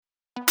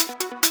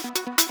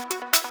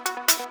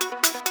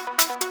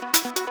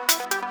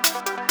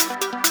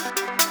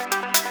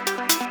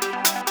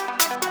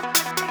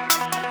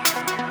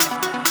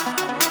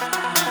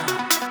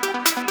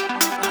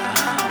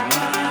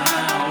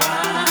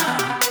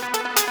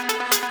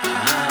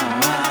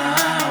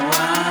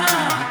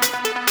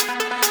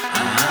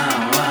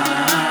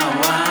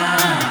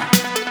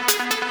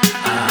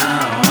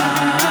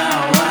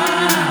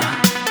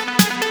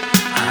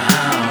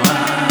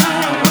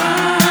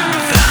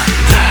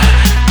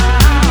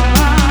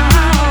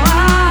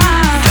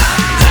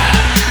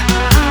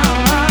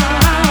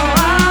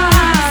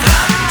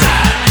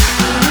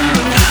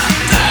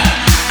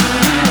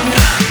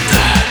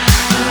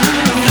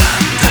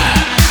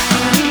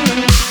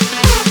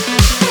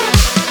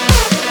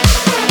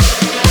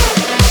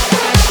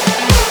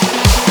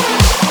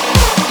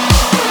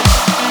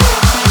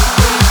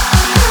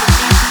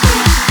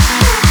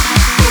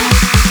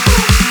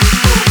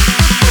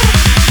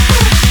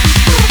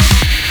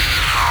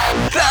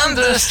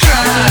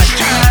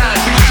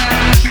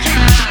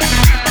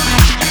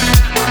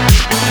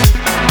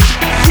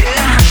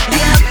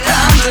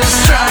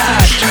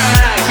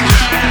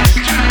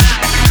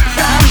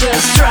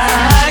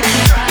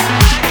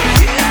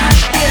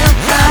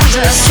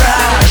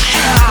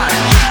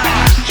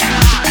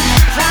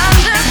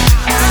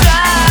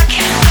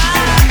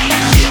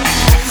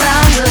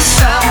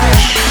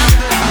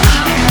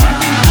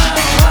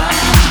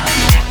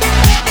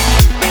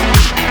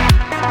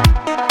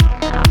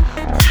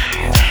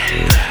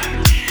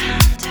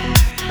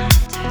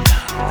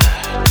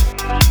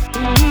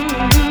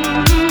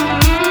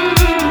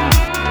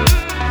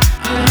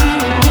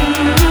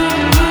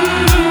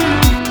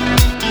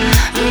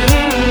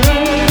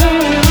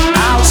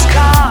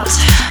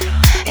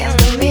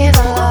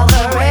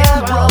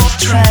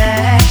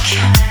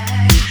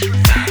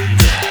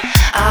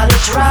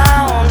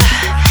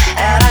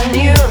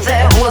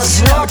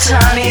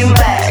Turning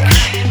back,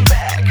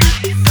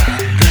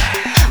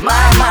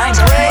 my mind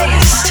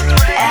raced,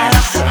 and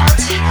I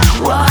thought,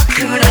 what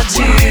could I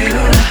do?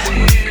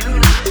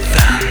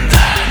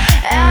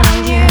 And I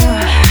knew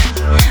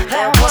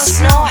there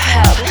was no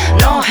help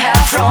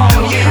from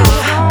you.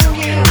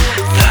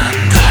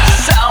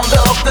 Sound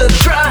of the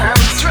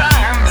drums,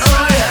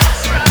 oh yeah,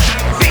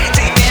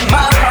 beating in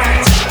my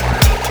heart.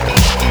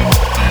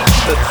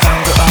 The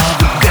thunder of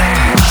the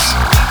guns,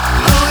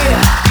 oh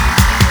yeah,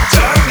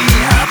 turn me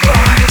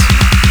apart.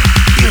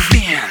 You've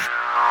been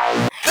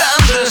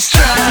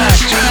Thunderstruck.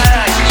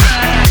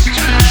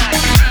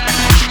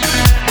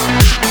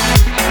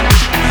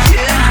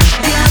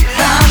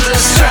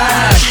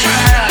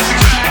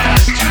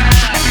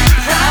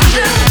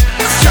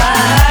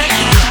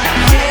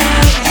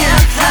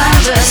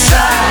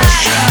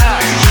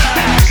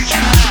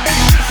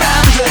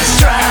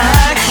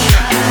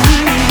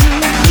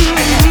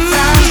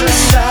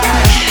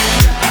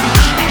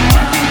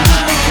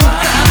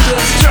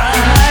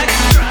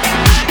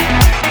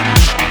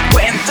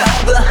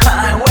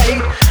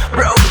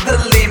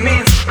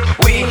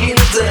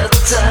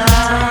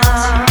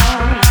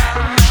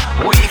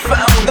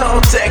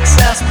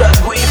 Texas, but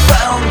we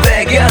found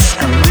Vegas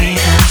and we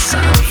had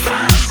some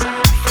fun.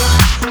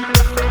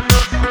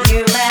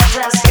 You met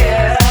us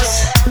girls,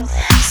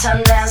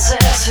 some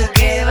dancers who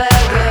gave a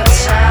good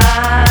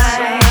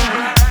time.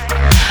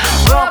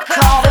 Broke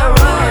all the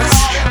rules,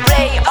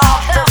 play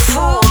off the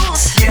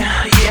fools.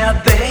 Yeah,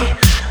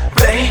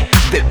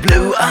 they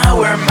blew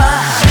our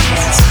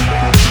minds.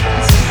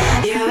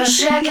 You were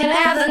shaking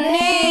at the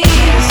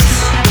knees.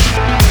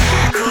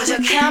 Could you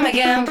come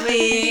again,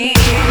 please?